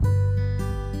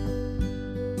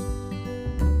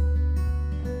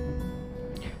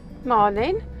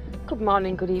Morning,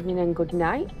 good evening and good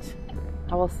night.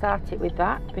 I will start it with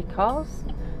that because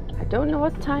I don't know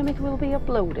what time it will be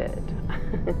uploaded.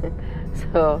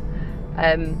 So,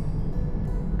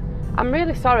 I'm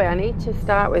really sorry. I need to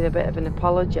start with a bit of an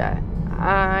apology.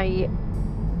 I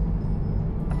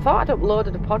thought I'd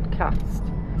uploaded a podcast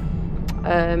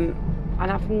and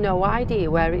I've no idea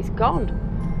where it's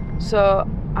gone. So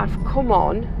I've come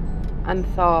on and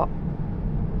thought,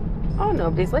 oh,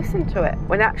 nobody's listened to it,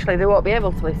 when actually they won't be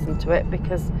able to listen to it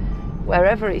because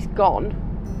wherever it's gone,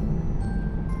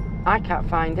 I can't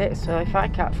find it. So if I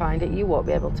can't find it, you won't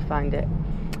be able to find it.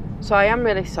 So I am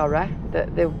really sorry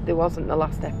that there wasn't the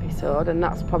last episode, and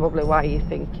that's probably why you're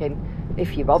thinking,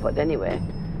 if you're bothered anyway,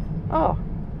 oh,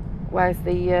 where's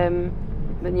the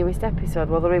newest episode?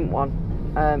 Well, there isn't one,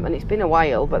 and it's been a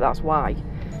while, but that's why.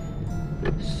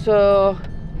 So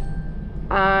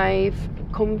I've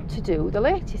come to do the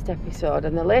latest episode,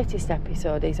 and the latest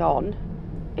episode is on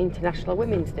International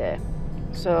Women's Day.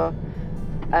 So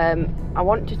I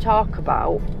want to talk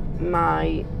about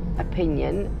my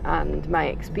opinion and my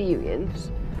experience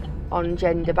on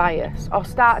gender bias, or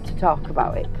start to talk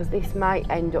about it, because this might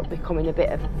end up becoming a bit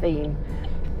of a theme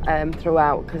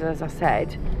throughout, because as I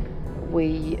said,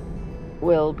 we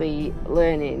will be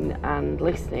learning and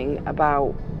listening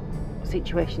about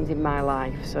situations in my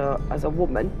life. So as a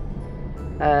woman,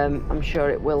 I'm sure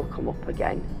it will come up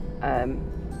again.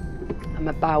 I'm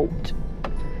about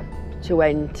to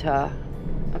enter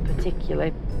a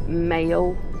particular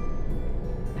male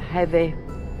heavy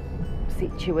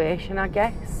situation, I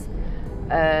guess,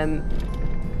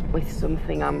 with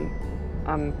something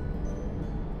I'm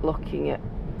looking at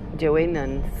doing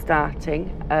and starting.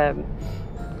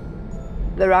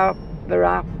 There are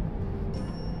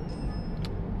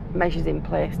measures in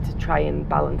place to try and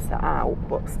balance that out,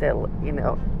 but still,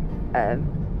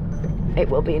 it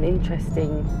will be an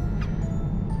interesting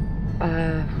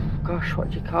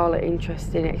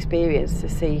interesting experience to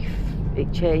see if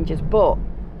it changes. But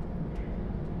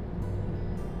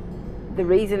the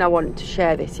reason I want to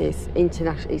share this is it's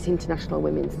International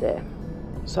Women's Day.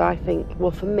 So I think,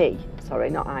 for me,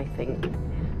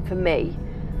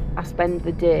 I spend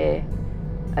the day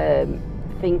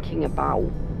thinking about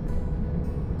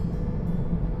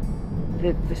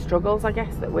the struggles, I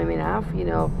guess, that women have.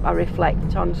 I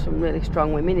reflect on some really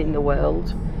strong women in the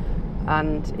world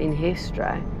and in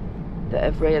history that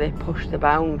have really pushed the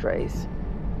boundaries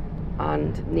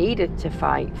and needed to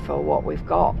fight for what we've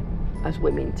got as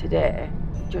women today,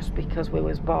 just because we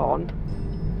was born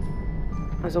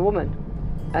as a woman.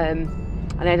 And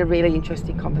I had a really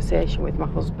interesting conversation with my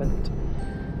husband.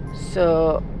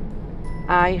 So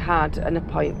I had an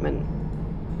appointment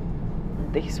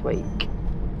this week,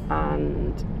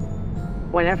 and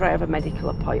whenever I have a medical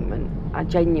appointment, I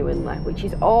genuinely, which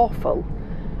is awful,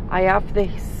 I have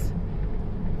this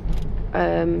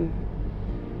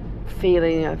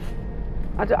feeling of,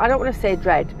 I don't want to say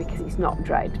dread, because it's not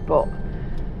dread, but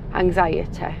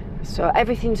anxiety. So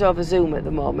everything's over Zoom at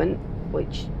the moment,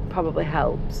 which probably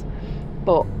helps.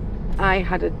 But I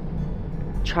had a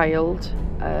child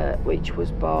which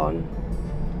was born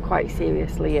quite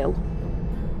seriously ill,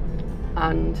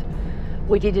 and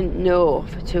we didn't know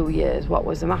for 2 years what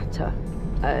was the matter.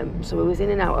 So we was in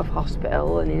and out of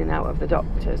hospital and in and out of the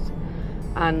doctors,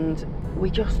 and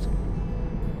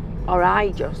I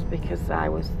just, because I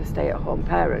was the stay-at-home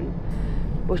parent,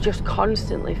 was just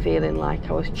constantly feeling like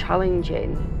I was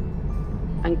challenging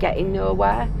and getting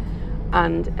nowhere.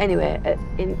 And anyway,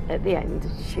 at the end,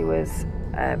 she was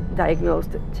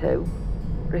diagnosed at 2,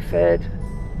 referred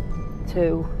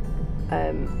to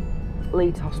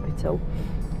Leeds Hospital,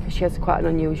 because she has quite an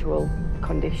unusual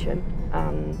condition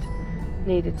and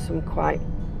needed some quite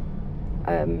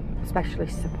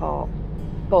specialist support.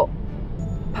 But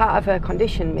part of her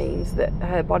condition means that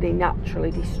her body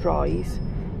naturally destroys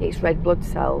its red blood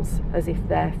cells as if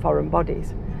they're foreign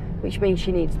bodies, which means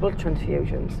she needs blood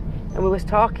transfusions. And we was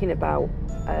talking about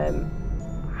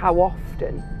how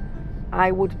often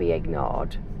I would be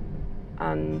ignored,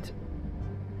 and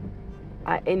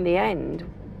in the end,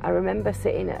 I remember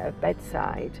sitting at her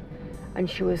bedside, and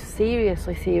she was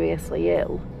seriously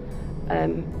ill.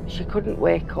 She couldn't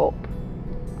wake up,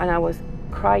 and I was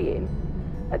crying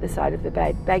at the side of the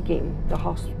bed, begging the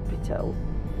hospital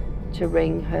to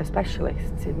ring her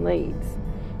specialists in Leeds,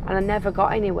 and I never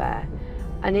got anywhere.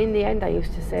 And in the end, I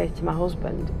used to say to my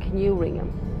husband, can you ring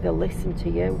them? They'll listen to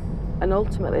you. And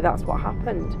ultimately that's what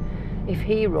happened. If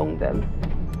he rung them,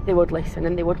 they would listen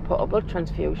and they would put a blood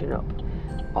transfusion up.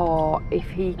 Or if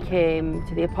he came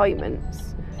to the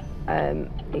appointments,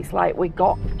 it's like we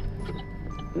got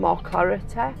more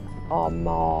clarity or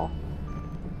more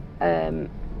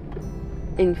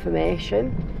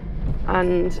information,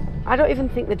 and I don't even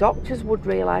think the doctors would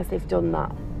realise they've done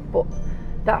that, but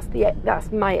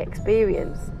that's my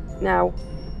experience. Now,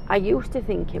 I used to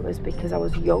think it was because I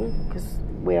was young, because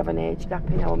we have an age gap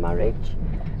in our marriage.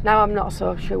 Now I'm not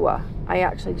so sure. I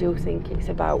actually do think it's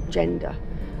about gender.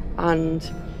 And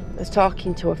I was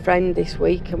talking to a friend this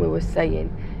week, and we were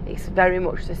saying it's very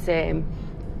much the same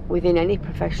within any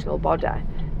professional body,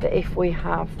 that if we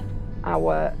have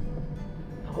our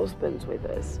husbands with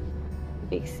us,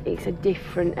 it's a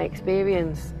different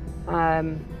experience.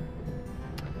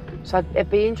 So I'd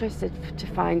be interested to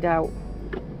find out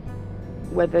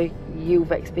whether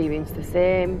you've experienced the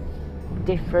same,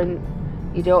 different.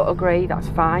 You don't agree, that's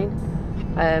fine.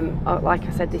 Like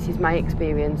I said, this is my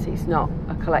experience, it's not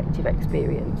a collective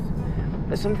experience.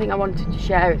 But something I wanted to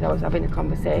share is I was having a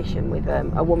conversation with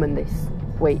a woman this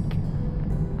week,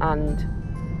 and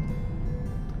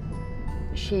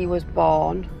she was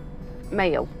born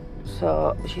male,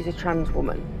 so she's a trans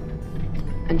woman,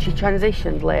 and she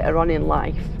transitioned later on in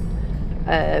life.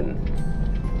 And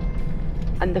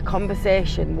the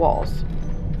conversation was,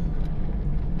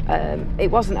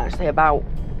 it wasn't actually about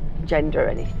gender or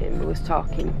anything. We was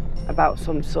talking about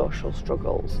some social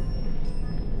struggles,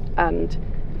 and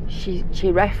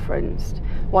she referenced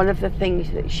one of the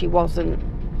things that she wasn't,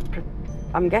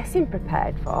 I'm guessing,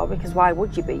 prepared for, because why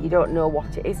would you be? You don't know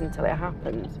what it is until it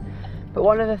happens. But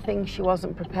one of the things she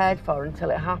wasn't prepared for until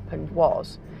it happened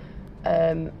was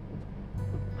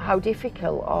how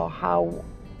difficult, or how,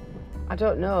 I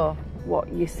don't know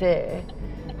what you say,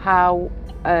 how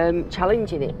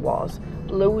challenging it was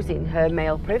losing her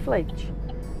male privilege.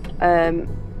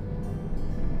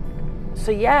 So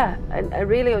yeah, a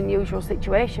really unusual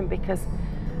situation, because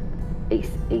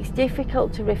it's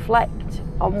difficult to reflect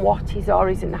on what is or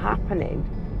isn't happening,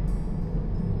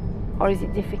 or is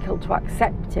it difficult to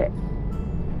accept it?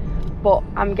 But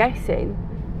I'm guessing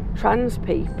trans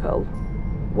people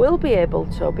will be able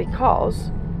to,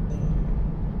 because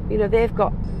they've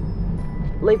got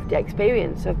lived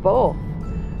experience of both.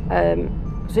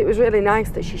 So it was really nice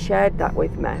that she shared that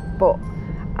with me,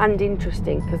 and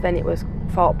interesting, because then it was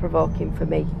thought-provoking for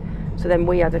me. So then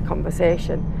we had a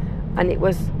conversation, and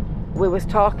we was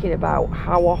talking about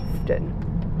how often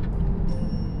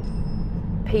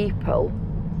people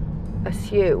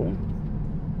assume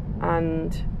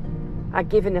and are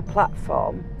given a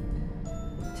platform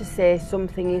to say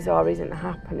something is or isn't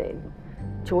happening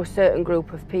to a certain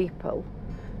group of people,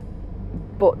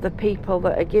 but the people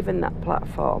that are given that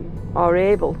platform are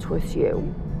able to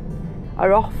assume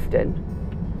are often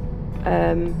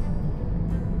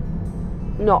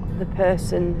not the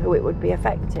person who it would be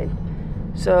affecting.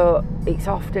 So it's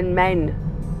often men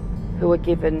who are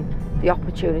given the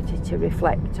opportunity to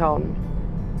reflect on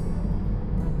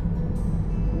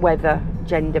whether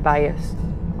gender bias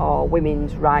or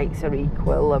women's rights are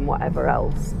equal and whatever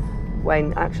else,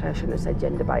 when actually I shouldn't have said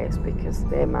gender bias, because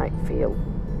they might feel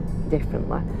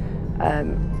differently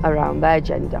around their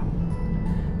gender.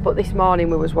 But this morning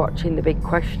we was watching The Big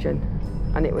Question,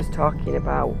 and it was talking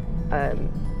about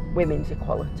women's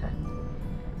equality,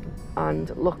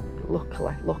 and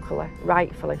luckily,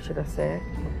 rightfully should I say,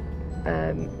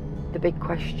 The Big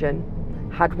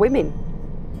Question had women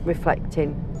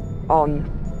reflecting on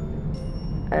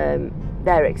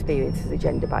their experiences of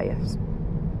gender bias.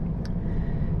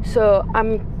 So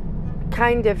I'm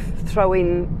kind of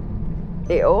throwing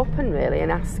it open really,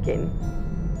 and asking,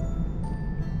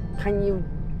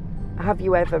 have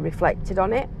you ever reflected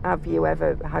on it? Have you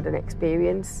ever had an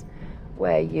experience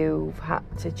where you've had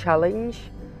to challenge,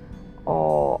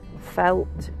 or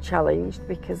felt challenged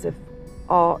because of,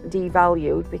 or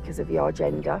devalued because of your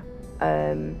gender?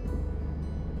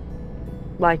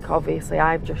 Like obviously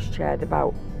I've just shared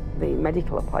about the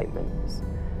medical appointments.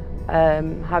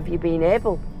 Have you been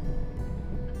able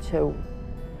to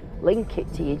link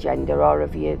it to your gender, or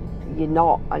have you're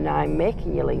not, and I'm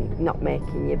making you link, not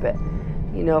making you, but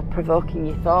provoking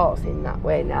your thoughts in that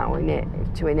way now,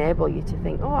 to enable you to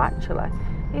think, oh, actually,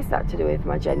 is that to do with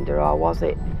my gender, or was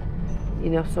it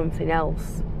something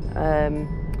else?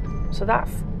 So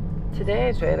that's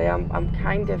today's really. I'm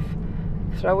kind of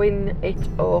throwing it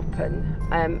open.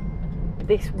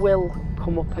 This will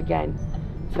come up again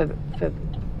for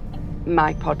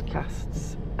my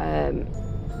podcasts,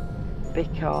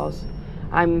 because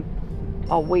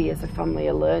we as a family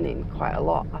are learning quite a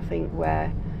lot. I think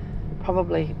we're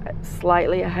probably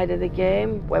slightly ahead of the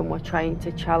game when we're trying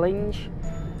to challenge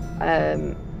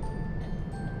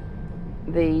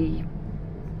the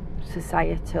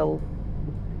societal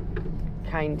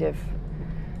kind of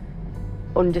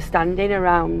understanding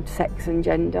around sex and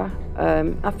gender.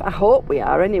 I hope we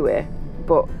are anyway,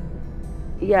 but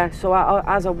yeah, so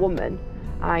as a woman,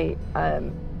 I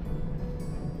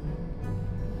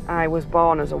was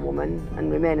born as a woman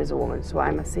and remain as a woman, so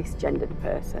I'm a cisgendered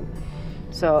person.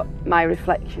 So my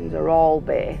reflections are all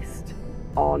based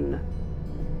on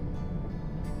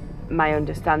my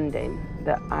understanding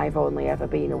that I've only ever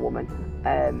been a woman.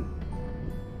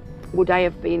 Would I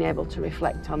have been able to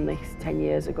reflect on this 10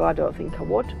 years ago? I don't think I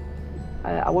would.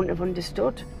 I wouldn't have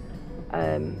understood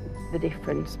the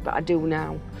difference, but I do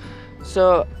now.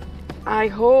 So I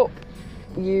hope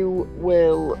you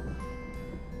will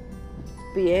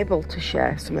be able to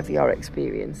share some of your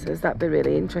experiences. That'd be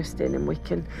really interesting, and we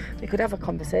could have a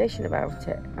conversation about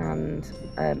it, and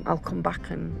I'll come back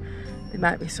and there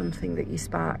might be something that you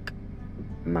spark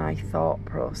my thought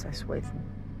process with,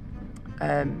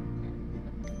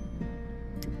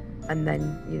 and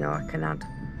then, you know, I can add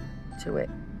to it,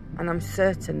 and I'm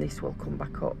certain this will come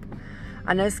back up.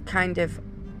 And as kind of,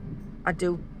 I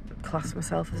do class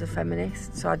myself as a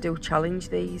feminist, so I do challenge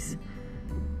these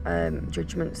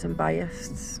judgments and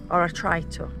biases, or I try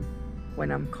to when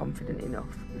I'm confident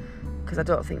enough, because I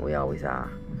don't think we always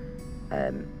are.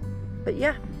 But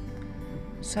yeah,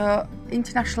 so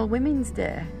International Women's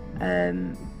Day,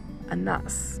 and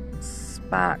that's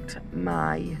sparked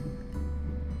my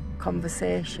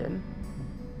conversation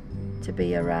to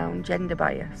be around gender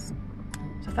bias.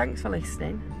 So thanks for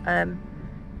listening.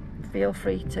 Feel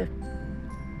free to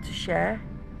share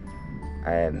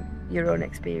your own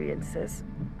experiences,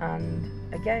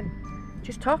 and again,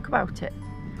 just talk about it.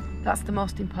 That's the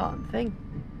most important thing.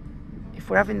 If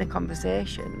we're having the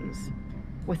conversations,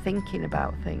 we're thinking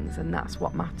about things, and that's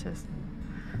what matters.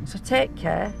 So take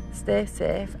care, stay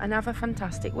safe, and have a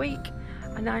fantastic week,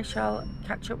 and I shall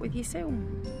catch up with you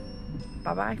soon.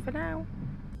 Bye bye for now.